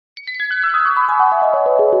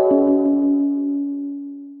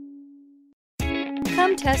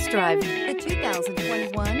Come test drive the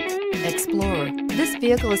 2021 Explorer. This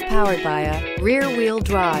vehicle is powered by a rear-wheel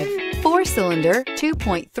drive, 4-cylinder,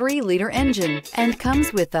 2.3-liter engine, and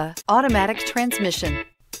comes with a automatic transmission.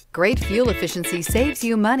 Great fuel efficiency saves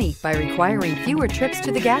you money by requiring fewer trips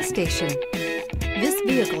to the gas station. This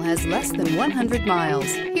vehicle has less than 100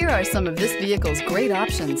 miles. Here are some of this vehicle's great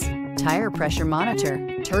options: tire pressure monitor,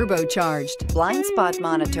 turbocharged, blind spot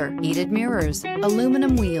monitor, heated mirrors,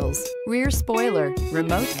 aluminum wheels, rear spoiler,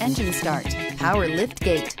 remote engine start, power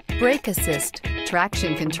liftgate, brake assist,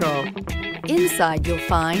 traction control. Inside you'll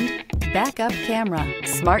find backup camera,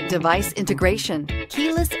 smart device integration,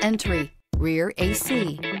 keyless entry, rear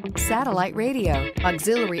AC, satellite radio,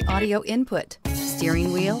 auxiliary audio input,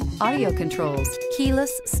 steering wheel audio controls,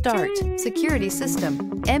 keyless start, security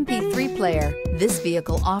system, MP3 player. This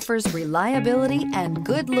vehicle offers reliability and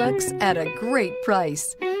good looks at a great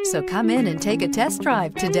price. So come in and take a test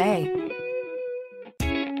drive today.